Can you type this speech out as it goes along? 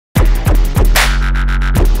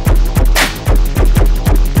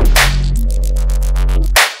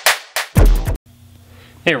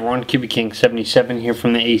Hey everyone, CubeKing77 here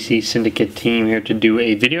from the ACS Syndicate team here to do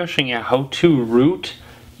a video showing you how to root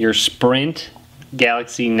your Sprint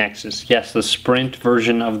Galaxy Nexus. Yes, the Sprint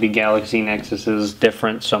version of the Galaxy Nexus is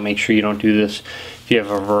different, so make sure you don't do this if you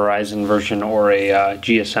have a Verizon version or a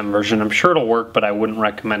GSM version. I'm sure it'll work, but I wouldn't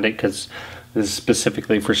recommend it because this is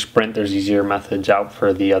specifically for Sprint. There's easier methods out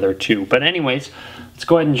for the other two. But anyways, let's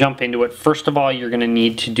go ahead and jump into it. First of all, you're going to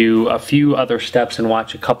need to do a few other steps and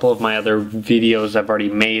watch a couple of my other videos I've already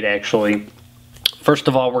made actually. First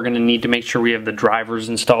of all, we're going to need to make sure we have the drivers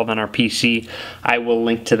installed on our PC. I will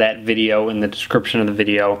link to that video in the description of the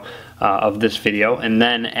video, of this video. And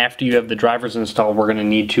then after you have the drivers installed, we're going to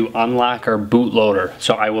need to unlock our bootloader.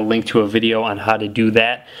 So I will link to a video on how to do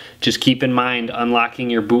that. Just keep in mind, unlocking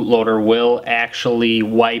your bootloader will actually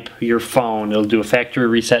wipe your phone. It'll do a factory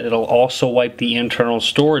reset. It'll also wipe the internal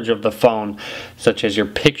storage of the phone, such as your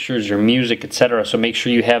pictures, your music, etc. So make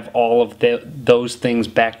sure you have all of those things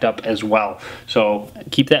backed up as well. So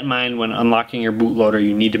keep that in mind when unlocking your bootloader.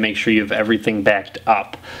 You need to make sure you have everything backed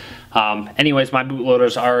up. Anyways, my bootloader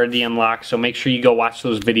is already unlocked, so make sure you go watch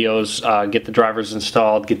those videos, get the drivers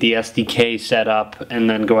installed, get the SDK set up, and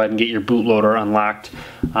then go ahead and get your bootloader unlocked,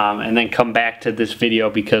 and then come back to this video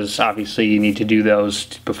because obviously you need to do those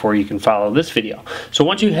before you can follow this video. So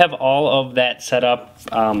once you have all of that set up,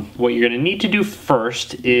 what you're going to need to do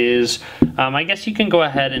first is, I guess you can go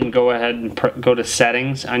ahead and go to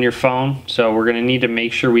settings on your phone. So we're going to need to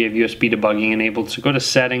make sure we have USB debugging enabled. So go to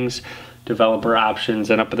settings, developer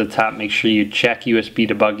options, and up at the top make sure you check USB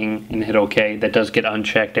debugging and hit OK. That does get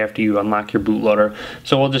unchecked after you unlock your bootloader,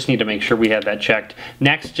 so we'll just need to make sure we have that checked.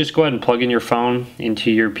 Next, just go ahead and plug in your phone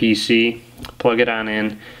into your PC, plug it on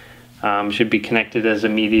in. Should be connected as a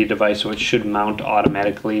media device, so it should mount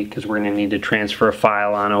automatically because we're going to need to transfer a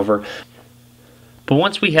file on over. But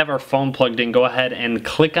once we have our phone plugged in, go ahead and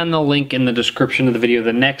click on the link in the description of the video,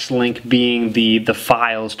 the next link being the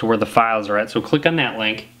files, to where the files are at. So click on that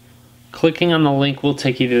link. Clicking on the link will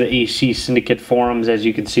take you to the AC Syndicate forums, as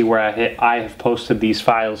you can see, where I have posted these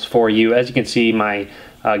files for you. As you can see, my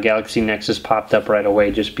Galaxy Nexus popped up right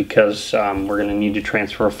away just because we're going to need to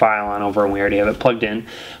transfer a file on over and we already have it plugged in.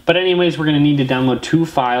 But anyways, we're going to need to download two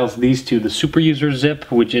files, these two, the Super User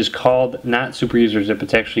Zip, which is called, not Super User Zip,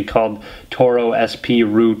 it's actually called Toro SP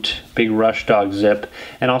Root Big Rush Dog Zip,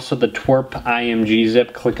 and also the Twerp IMG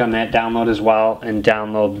Zip. Click on that download as well and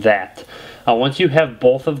download that. Once you have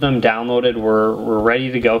both of them downloaded, we're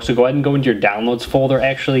ready to go. So go ahead and go into your downloads folder.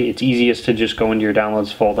 Actually, it's easiest to just go into your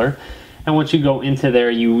downloads folder. And once you go into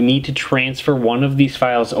there, you need to transfer one of these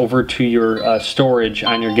files over to your storage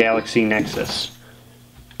on your Galaxy Nexus.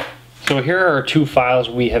 So here are two files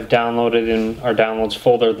we have downloaded in our downloads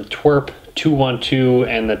folder, the Twerp 212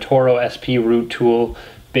 and the Toro SP Root Tool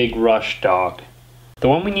Big Rush Dog. The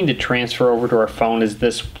one we need to transfer over to our phone is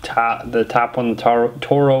this the top one, the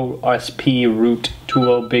Toro SP Root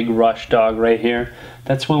Tool Big Rush Dog right here.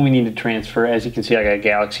 That's one we need to transfer. As you can see, I got a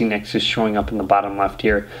Galaxy Nexus showing up in the bottom left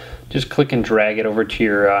here. Just click and drag it over to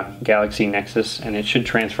your Galaxy Nexus and it should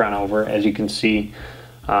transfer on over. As you can see,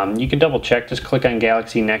 you can double check. Just click on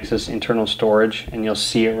Galaxy Nexus internal storage and you'll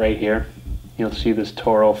see it right here. You'll see this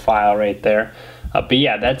Toro file right there. But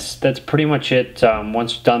yeah, that's pretty much it.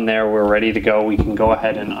 Once done there, we're ready to go. We can go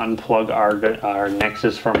ahead and unplug our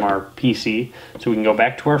Nexus from our PC, so we can go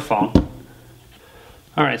back to our phone.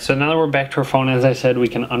 Alright, so now that we're back to our phone, as I said, we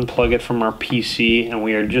can unplug it from our PC, and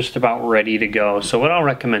we are just about ready to go. So what I'll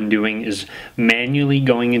recommend doing is manually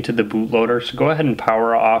going into the bootloader. So go ahead and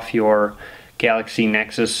power off your Galaxy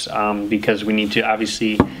Nexus because we need to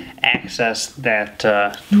obviously access that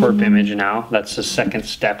twerp image now. That's the second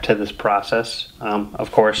step to this process,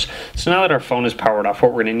 of course. So now that our phone is powered off,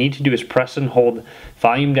 what we're going to need to do is press and hold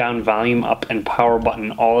volume down, volume up, and power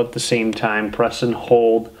button all at the same time. Press and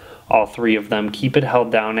hold all three of them. Keep it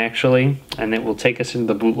held down actually, and it will take us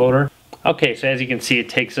into the bootloader. Okay, so as you can see, it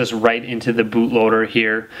takes us right into the bootloader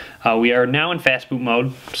here. We are now in fast boot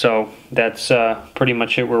mode, so that's pretty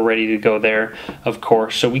much it. We're ready to go there, of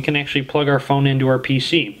course. So we can actually plug our phone into our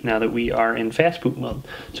PC now that we are in fast boot mode.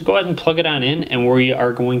 So go ahead and plug it on in, and we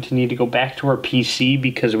are going to need to go back to our PC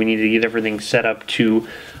because we need to get everything set up to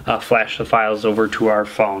flash the files over to our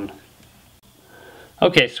phone.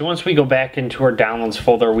 Okay, so once we go back into our downloads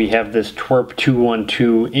folder, we have this Twerp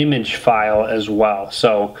 212 image file as well.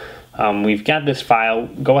 So we've got this file.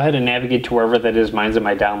 Go ahead and navigate to wherever that is. Mine's in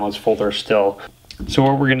my downloads folder still. So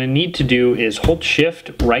what we're going to need to do is hold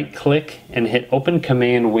shift, right click, and hit open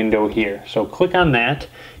command window here. So click on that.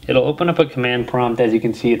 It'll open up a command prompt. As you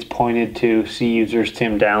can see, it's pointed to C users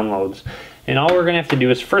Tim downloads. And all we're going to have to do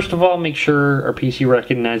is, first of all, make sure our PC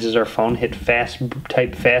recognizes our phone.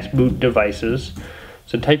 Type fast boot devices.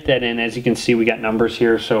 So type that in. As you can see, we got numbers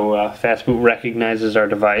here, so Fastboot recognizes our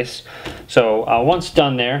device. So once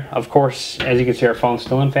done there, of course, as you can see, our phone's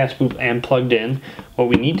still in Fastboot and plugged in. What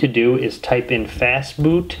we need to do is type in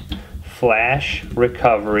Fastboot flash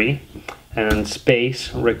recovery and then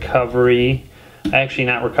space recovery. Actually,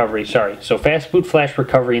 not recovery, sorry. So Fastboot flash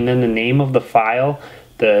recovery and then the name of the file,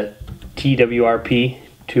 the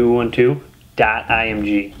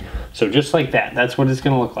twrp212.img. So just like that, that's what it's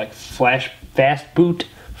going to look like. Fastboot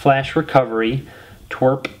flash recovery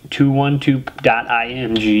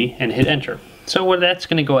twerp212.img and hit enter. So what that's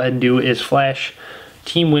going to go ahead and do is flash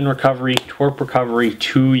Team Win Recovery, twerp recovery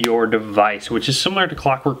to your device, which is similar to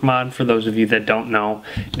Clockwork Mod for those of you that don't know.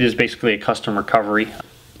 It is basically a custom recovery.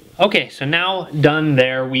 Okay, so now done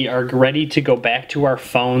there, we are ready to go back to our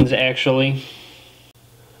phones actually.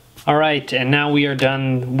 Alright, and now we are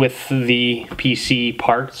done with the PC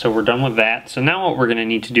part, so we're done with that. So now what we're going to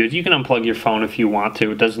need to do is, you can unplug your phone if you want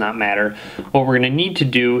to, it does not matter. What we're going to need to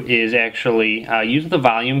do is actually use the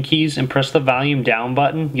volume keys and press the volume down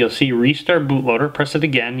button. You'll see restart bootloader, press it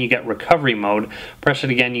again, you got recovery mode, press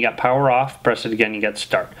it again, you got power off, press it again, you got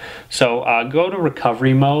start. So go to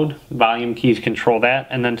recovery mode, volume keys control that,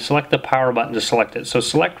 and then select the power button to select it. So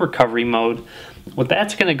select recovery mode. What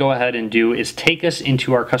that's going to go ahead and do is take us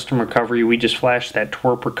into our custom recovery. We just flashed that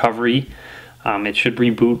twerp recovery. It should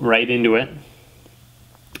reboot right into it.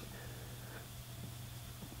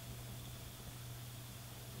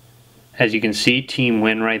 As you can see, Team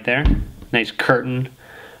Win right there. Nice curtain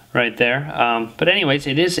right there. But anyways,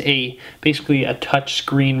 it is basically a touch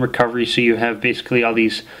screen recovery, so you have basically all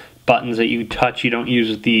these buttons that you touch. You don't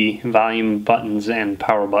use the volume buttons and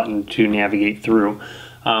power button to navigate through.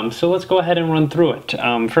 So let's go ahead and run through it.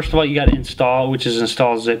 First of all, you got to install, which is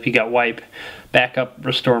install zip. You got wipe, backup,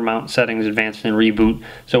 restore, mount, settings, advanced, and reboot.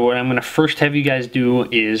 So what I'm going to first have you guys do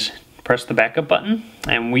is press the backup button,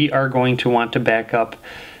 and we are going to want to back up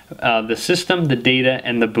the system, the data,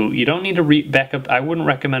 and the boot. You don't need to back up. I wouldn't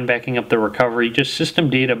recommend backing up the recovery, just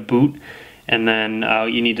system, data, boot, and then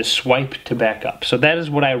you need to swipe to back up. So that is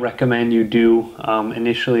what I recommend you do.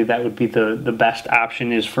 Initially, that would be the best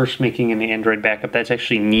option, is first making an Android backup. That's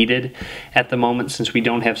actually needed at the moment since we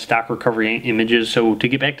don't have stock recovery images. So to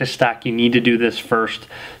get back to stock, you need to do this first.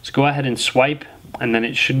 So go ahead and swipe, and then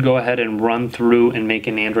it should go ahead and run through and make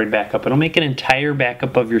an Android backup. It'll make an entire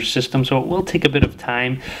backup of your system, so it will take a bit of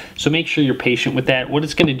time. So make sure you're patient with that. What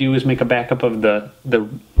it's going to do is make a backup of the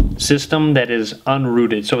system that is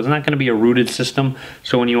unrooted. So it's not going to be a rooted system.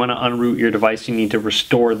 So when you want to unroot your device, you need to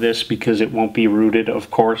restore this because it won't be rooted,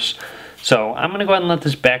 of course. So I'm going to go ahead and let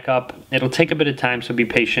this back up. It'll take a bit of time, so be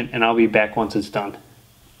patient, and I'll be back once it's done.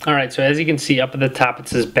 Alright, so as you can see up at the top it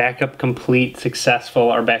says backup complete, successful.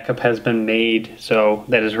 Our backup has been made, so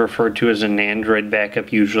that is referred to as an Android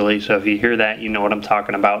backup usually. So if you hear that, you know what I'm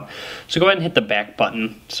talking about. So go ahead and hit the back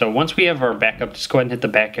button. So once we have our backup, just go ahead and hit the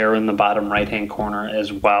back arrow in the bottom right hand corner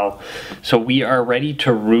as well. So we are ready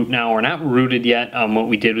to root now. We're not rooted yet. What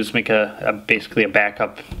we did was make basically a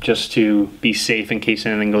backup just to be safe in case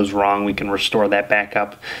anything goes wrong. We can restore that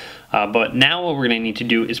backup. But now what we're going to need to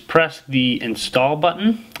do is press the install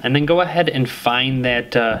button and then go ahead and find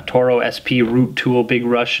that Toro SP root tool big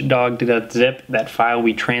rush dog.zip, that file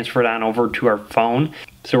we transferred on over to our phone.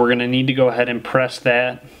 So we're going to need to go ahead and press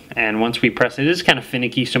that, and once we press it, it is kind of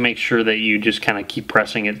finicky, so make sure that you just kind of keep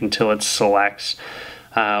pressing it until it selects.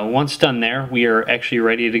 Once done there, we are actually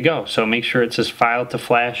ready to go. So make sure it says file to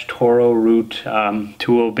flash Toro root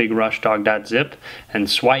tool big rush dog.zip and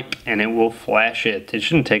swipe, and it will flash it. It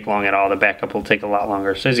shouldn't take long at all. The backup will take a lot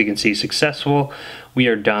longer. So as you can see, successful. We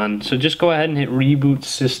are done. So just go ahead and hit reboot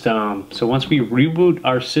system. So once we reboot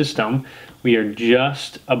our system, we are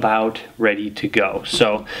just about ready to go.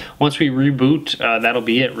 So once we reboot, that'll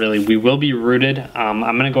be it really. We will be rooted. I'm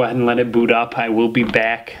gonna go ahead and let it boot up. I will be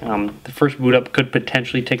back. The first boot up could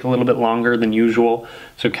potentially take a little bit longer than usual,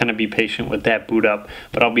 so kind of be patient with that boot up,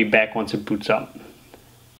 but I'll be back once it boots up.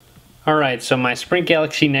 Alright, so my Sprint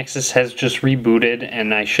Galaxy Nexus has just rebooted,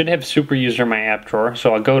 and I should have Super User in my app drawer,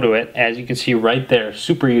 so I'll go to it. As you can see right there,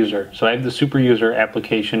 Super User. So I have the Super User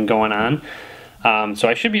application going on. So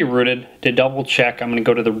I should be rooted. To double check, I'm going to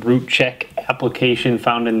go to the root check application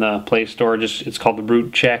found in the Play Store. It's called the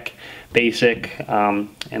root check basic, and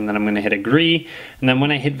then I'm going to hit agree, and then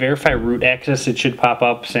when I hit verify root access, it should pop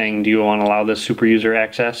up saying, do you want to allow this super user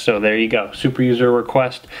access? So there you go, super user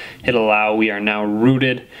request, hit allow. We are now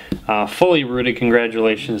rooted. fully rooted.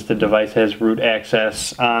 Congratulations, the device has root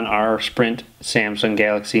access on our Sprint Samsung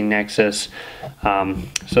Galaxy Nexus.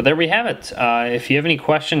 So there we have it. If you have any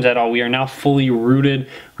questions at all, we are now fully rooted.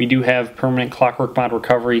 We do have permanent clockwork mod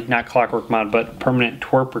recovery, not clockwork mod, but permanent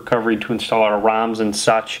twerp recovery to install our ROMs and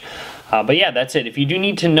such. But yeah, that's it. If you do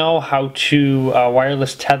need to know how to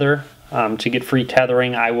wireless tether to get free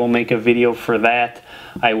tethering, I will make a video for that.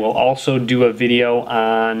 I will also do a video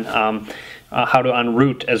on how to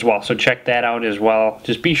unroot as well, so check that out as well.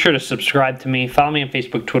 Just be sure to subscribe to me, follow me on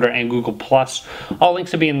Facebook, Twitter, and Google+. All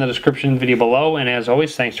links will be in the description video below, and as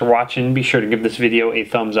always, thanks for watching. Be sure to give this video a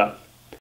thumbs up.